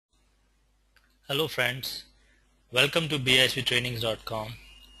Hello friends, welcome to bisvtrainings.com.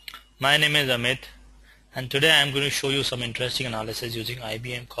 My name is Amit and today I am going to show you some interesting analysis using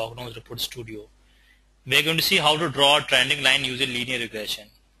IBM Cognos Report Studio. We are going to see how to draw a trending line using linear regression.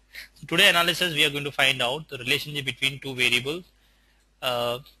 So today analysis we are going to find out the relationship between two variables.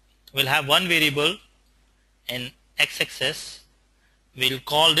 We'll have one variable in x-axis. We'll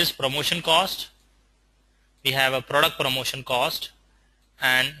call this promotion cost. We have a product promotion cost.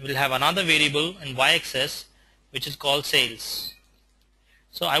 And we'll have another variable in y-axis which is called sales.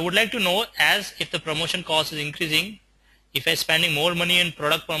 So I would like to know as if the promotion cost is increasing, if I'm spending more money in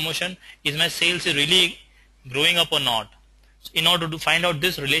product promotion, is my sales really growing up or not? So in order to find out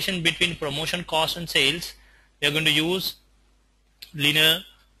this relation between promotion cost and sales, we are going to use linear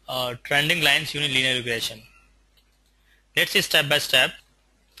trending lines using linear regression. Let's see step by step.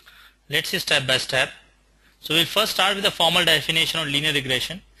 So we'll first start with the formal definition of linear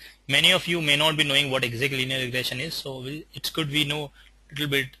regression. Many of you may not be knowing what exactly linear regression is, so it's good we know a little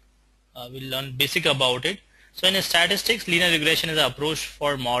bit, we'll learn basic about it. So in statistics, linear regression is an approach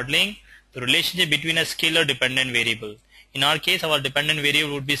for modeling the relationship between a scalar dependent variable. In our case, our dependent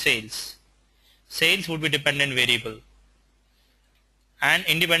variable would be sales. Sales would be dependent variable. And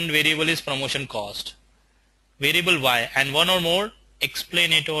independent variable is promotion cost. Variable y and one or more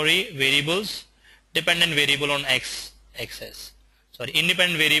explanatory variables, dependent variable on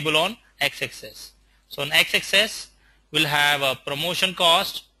independent variable on x-axis. So on x-axis we'll have a promotion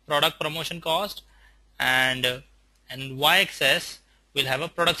cost, product promotion cost, and y-axis we'll have a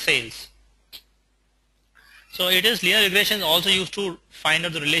product sales. So it is linear regression is also used to find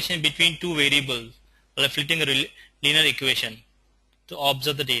out the relation between two variables, reflecting a linear equation to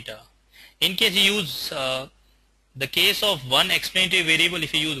observe the data. In case you use the case of one explanatory variable,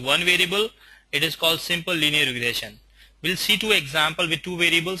 if you use one variable, it is called simple linear regression. We'll see two examples with two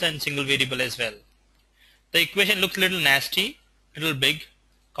variables and single variable as well. The equation looks a little nasty, little big,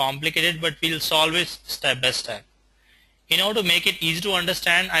 complicated, but we'll solve it step by step. In order to make it easy to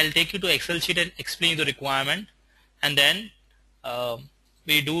understand, I'll take you to Excel sheet and explain the requirement, and then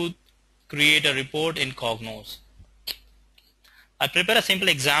we do create a report in Cognos. I prepare a simple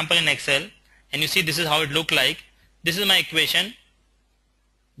example in Excel, and you see this is how it look like. This is my equation.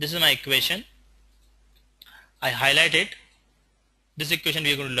 I highlight it. This equation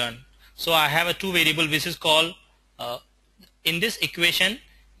we are going to learn. So I have a two variable which is called, in this equation,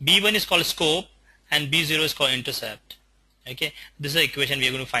 B1 is called scope and B0 is called intercept. Okay, this is the equation we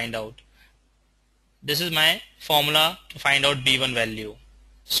are going to find out. This is my formula to find out B1 value,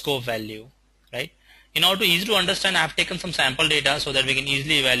 scope value, right? In order to easily understand, I have taken some sample data so that we can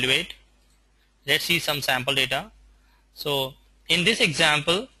easily evaluate. Let's see some sample data. So in this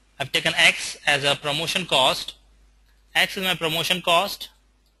example, I've taken X as a promotion cost. X is my promotion cost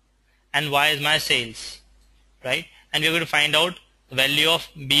and Y is my sales, right? And we're going to find out the value of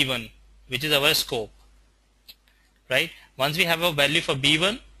B1, which is our scope, right? Once we have a value for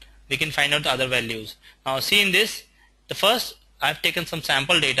B1, we can find out the other values. Now see in this, the first I've taken some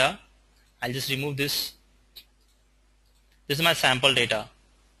sample data. I'll just remove this. This is my sample data.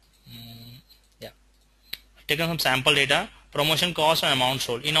 I've taken some sample data, promotion cost and amount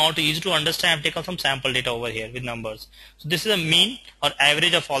sold. In order to easy to understand, I've taken some sample data over here with numbers. So this is a mean or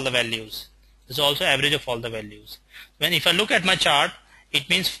average of all the values. This is also average of all the values. When if I look at my chart, it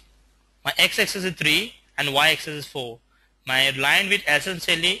means my x-axis is 3 and y-axis is 4. My line will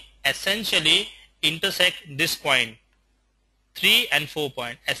essentially intersect this point. 3 and 4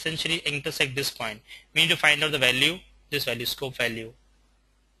 point essentially intersect this point. We need to find out the value, this value, scope value,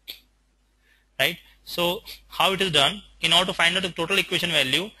 right? So how it is done? In order to find out the total equation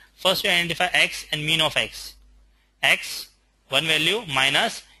value, first we identify x and mean of x. X, one value,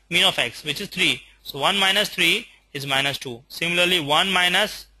 minus mean of x, which is 3. So 1 minus 3 is minus 2. Similarly, 1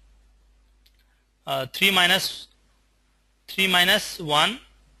 minus 2 minus 1,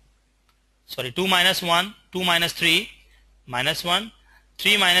 2 minus 3, minus 1,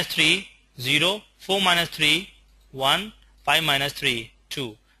 3 minus 3, 0, 4 minus 3, 1, 5 minus 3,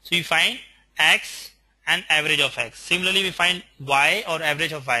 2. So you find x and average of x. Similarly, we find y or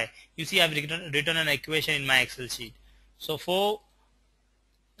average of y. You see, I've written an equation in my Excel sheet. So 4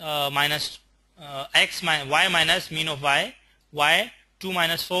 minus x y minus mean of y, 2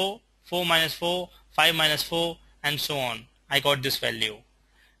 minus 4, 4 minus 4, 5 minus 4, and so on. I got this value.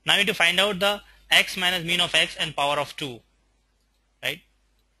 Now I need to find out the x minus mean of x and power of 2, right?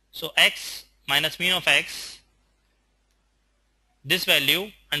 So x minus mean of x, this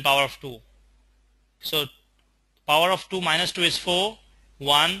value, and power of 2. So power of 2 minus 2 is 4,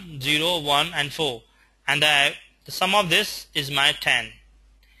 1, 0, 1 and 4, and the sum of this is my 10.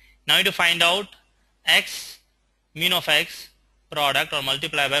 Now you have to find out x, mean of x, product, or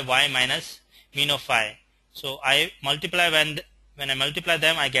multiply by y minus mean of y. So I multiply, when I multiply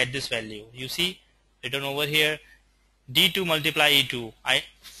them, I get this value. You see written over here, D2 multiply E2. I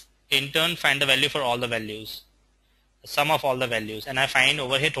in turn find the value for all the values, the sum of all the values, and I find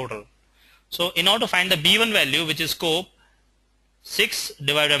over here total. So in order to find the B1 value, which is scope, 6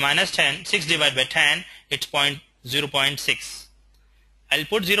 divided by minus 10, 6 divided by 10, it's 0.6. I'll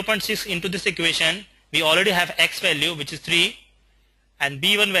put 0.6 into this equation. We already have x value, which is 3, and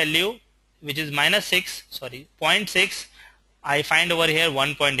B1 value, which is minus 6, sorry, 0.6, I find over here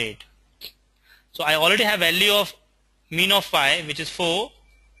 1.8. So I already have value of mean of y, which is 4,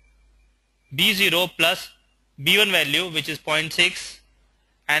 B0 plus B1 value, which is 0.6,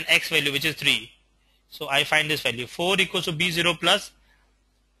 and x value, which is 3. So I find this value. 4 equals to B0 plus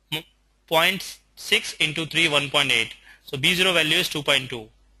 0.6 into 3, 1.8. So B0 value is 2.2,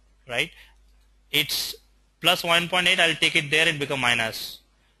 right? It's plus 1.8, I'll take it there, it become minus.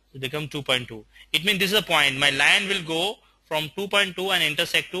 It become 2.2. It means this is a point. My line will go from 2.2 and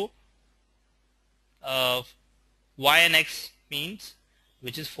intersect to y and x means,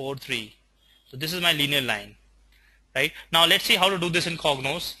 which is 4, 3. So this is my linear line, right? Now let's see how to do this in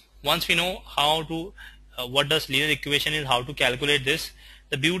Cognos. Once we know how to, what does linear equation is, how to calculate this,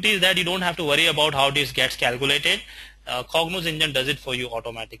 the beauty is that you don't have to worry about how this gets calculated. Cognos engine does it for you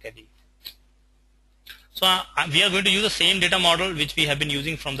automatically. So we are going to use the same data model which we have been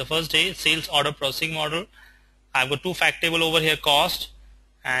using from the first day, sales order processing model. I've got 2 fact table over here, cost,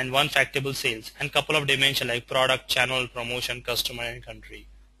 and 1 fact table sales, and couple of dimensions like product, channel, promotion, customer, and country.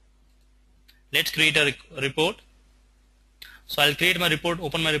 Let's create a report. So I'll create my report,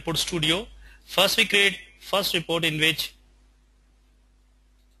 open my report studio. First we create first report, in which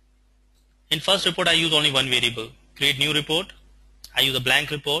in first report I use only one variable. Create new report. I use a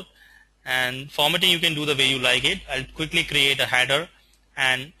blank report, and formatting you can do the way you like it. I'll quickly create a header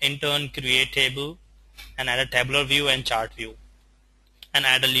and in turn create table and add a tabular view and chart view and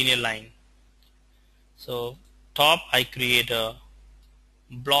add a linear line. So top I create a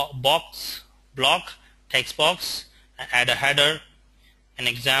block, text box, and add a header, an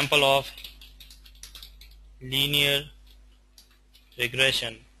example of linear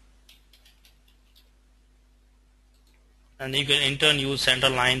regression, and you can in turn use center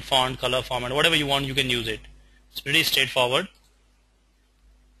line, font, color, format, whatever you want you can use it. It's pretty straightforward.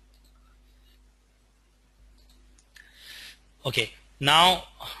 Okay, now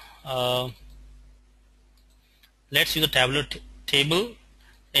let's use a tabular table.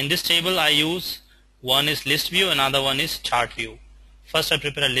 In this table I use, one is list view, another one is chart view. First I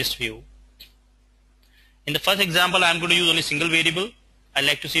prepare a list view. In the first example I am going to use only single variable. I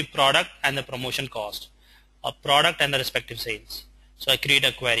like to see product and the promotion cost, or product and the respective sales. So I create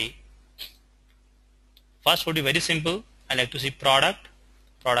a query. First would be very simple. I like to see product,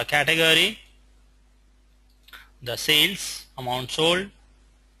 product category, the sales, amount sold,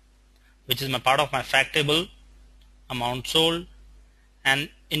 which is my part of my fact table, amount sold, and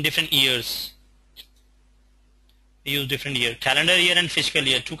in different years. We use different year, calendar year and fiscal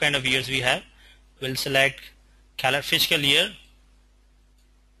year, 2 kind of years we have. We'll select fiscal year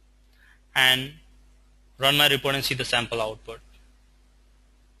and run my report and see the sample output.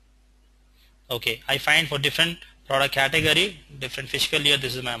 Okay, I find for different product category, different fiscal year,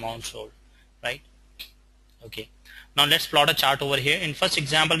 this is my amount sold, right? Okay, now let's plot a chart over here. In first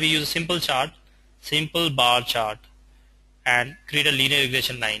example we use a simple chart, simple bar chart, and create a linear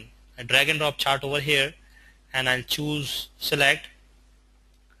regression line. I drag and drop chart over here, and I'll select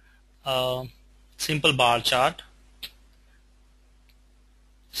simple bar chart,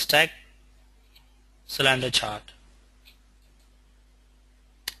 stack cylinder chart,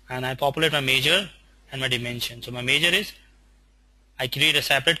 and I populate my measure and my dimension. So my measure is, I create a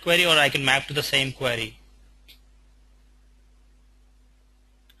separate query or I can map to the same query.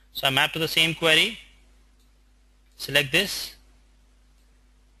 So I map to the same query, select this,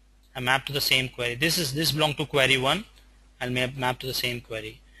 I map to the same query. This belongs to query 1. I'll map to the same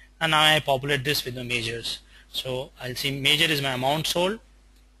query, and now I populate this with the measures. So I'll see measure is my amount sold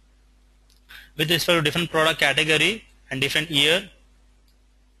with respect to different product category and different year,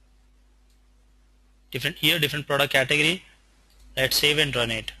 different product category. Let's save and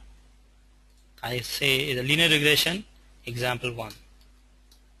run it. I say the linear regression example 1.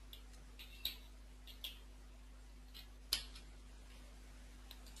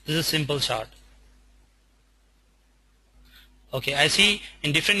 This is a simple chart. Okay, I see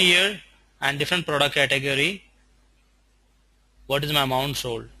in different year and different product category what is my amount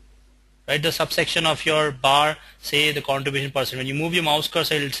sold. right? The subsection of your bar, say the contribution percent. When you move your mouse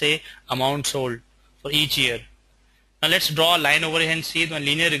cursor, it will say amount sold for each year. Now let's draw a line over here and see if my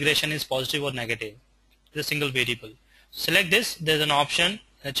linear regression is positive or negative. It's a single variable. Select this. There's an option in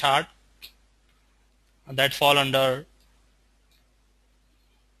the chart that fall under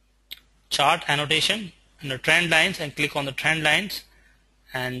chart annotation under trend lines, and click on the trend lines.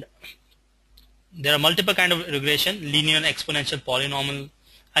 And there are multiple kind of regression: linear, exponential, polynomial.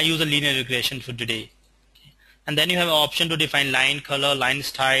 I use a linear regression for today. And then you have an option to define line color, line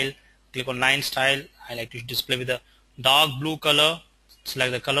style. Click on line style. I like to display with a dark blue color.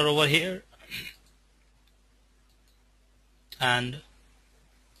 Select the color over here, and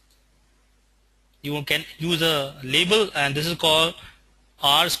you can use a label, and this is called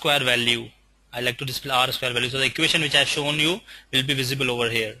R square value. I like to display R square value, so the equation which I have shown you will be visible over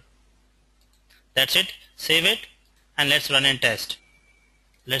here. That's it. Save it, and let's run and test.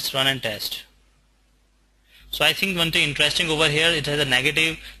 Let's run and test. So I think one thing interesting over here, it has a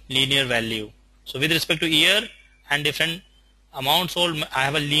negative linear value. So with respect to year and different amount sold, I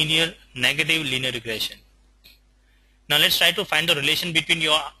have a negative linear regression. Now let's try to find the relation between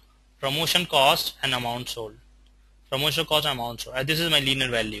your promotion cost and amount sold. Promotion cost and amount sold. This is my linear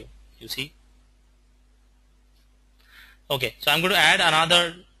value, you see. Okay, so I'm going to add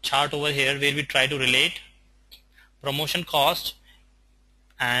another chart over here where we try to relate promotion cost,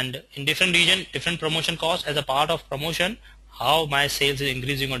 and in different region, different promotion cost as a part of promotion, how my sales is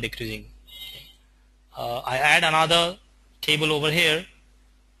increasing or decreasing. I add another table over here,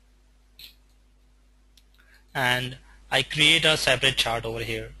 and I create a separate chart over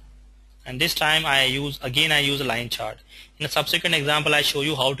here. And this time I use a line chart. In a subsequent example, I show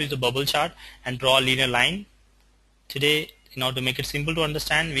you how to use a bubble chart and draw a linear line. Today, in order to make it simple to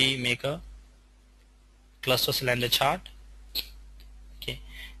understand, we make a cluster cylinder chart. Okay.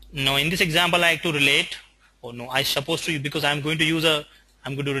 Now in this example, I like to relate. Oh no, I supposed to, because I'm going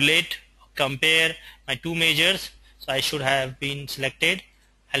to relate, compare my two measures. So I should have been selected.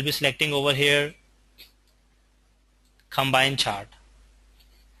 I'll be selecting over here combine chart,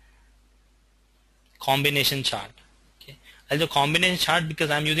 combination chart. Okay. I'll do combination chart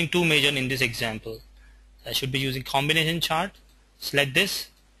because I'm using two measures in this example. I should be using combination chart. Select this.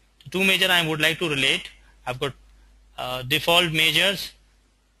 The two measures I would like to relate. I've got default measures,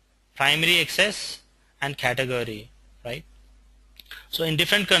 primary excess and category, right? So in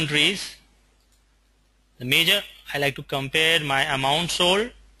different countries, the measure I like to compare my amount sold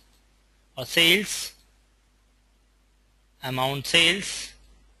or sales, amount sales,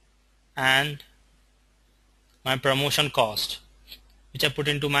 and my promotion cost, which I put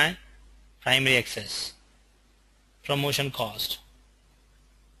into my primary excess, promotion cost,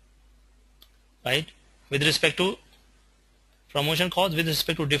 right? With respect to promotion cost with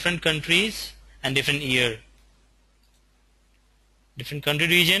respect to different countries and different year, different country,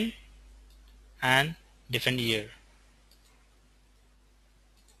 region and different year.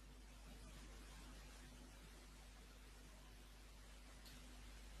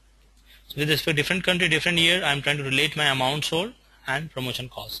 So with respect to different country, different year, I am trying to relate my amount sold and promotion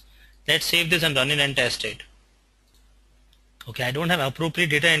cost. Let's save this and run it and test it. Okay, I don't have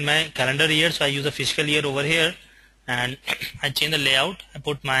appropriate data in my calendar year, so I use a fiscal year over here, and I change the layout. I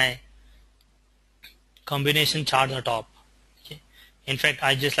put my combination chart on the top. Okay. In fact,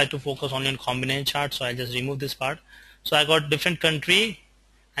 I just like to focus only on combination chart, so I just remove this part. So I got different country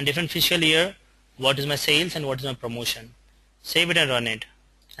and different fiscal year, what is my sales and what is my promotion. Save it and run it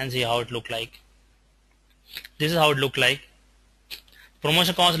and see how it look like. This is how it look like.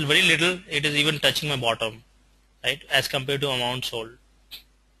 Promotion cost is very little, it is even touching my bottom, right, as compared to amount sold.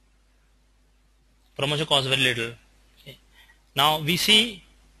 Promotion cost very little. Okay. Now we see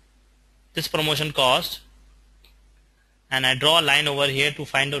this promotion cost, and I draw a line over here to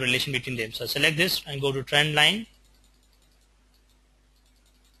find the relation between them. So select this and go to trend line,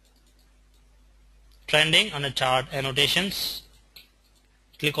 trending on a chart annotations.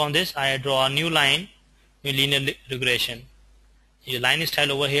 Click on this. I draw a new line, new linear regression. Your line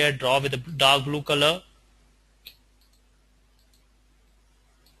style over here, draw with a dark blue color,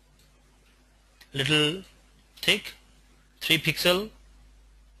 little thick, 3 pixel,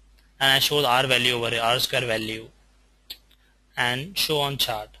 and I show the R value over here, R square value, and show on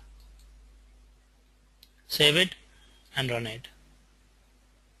chart. Save it and run it.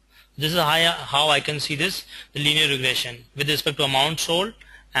 This is how I can see this, the linear regression with respect to amount sold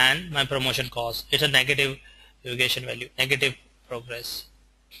and my promotion cost. It's a negative regression value, negative progress,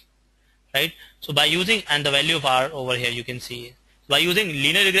 right? So by using, and the value of R over here you can see, by using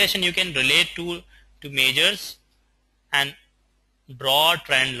linear regression you can relate to measures and draw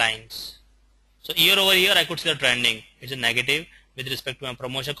trend lines. So year over year I could see the trending. It's a negative with respect to my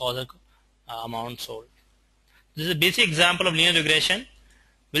promotion cost amount sold. This is a basic example of linear regression.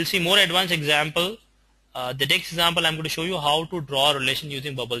 We'll see more advanced example. The next example I'm going to show you how to draw a relation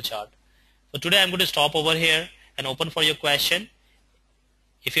using bubble chart. So today I'm going to stop over here and open for your question.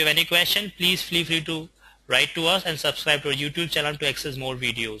 If you have any question, please feel free to write to us and subscribe to our YouTube channel to access more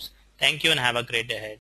videos. Thank you and have a great day ahead.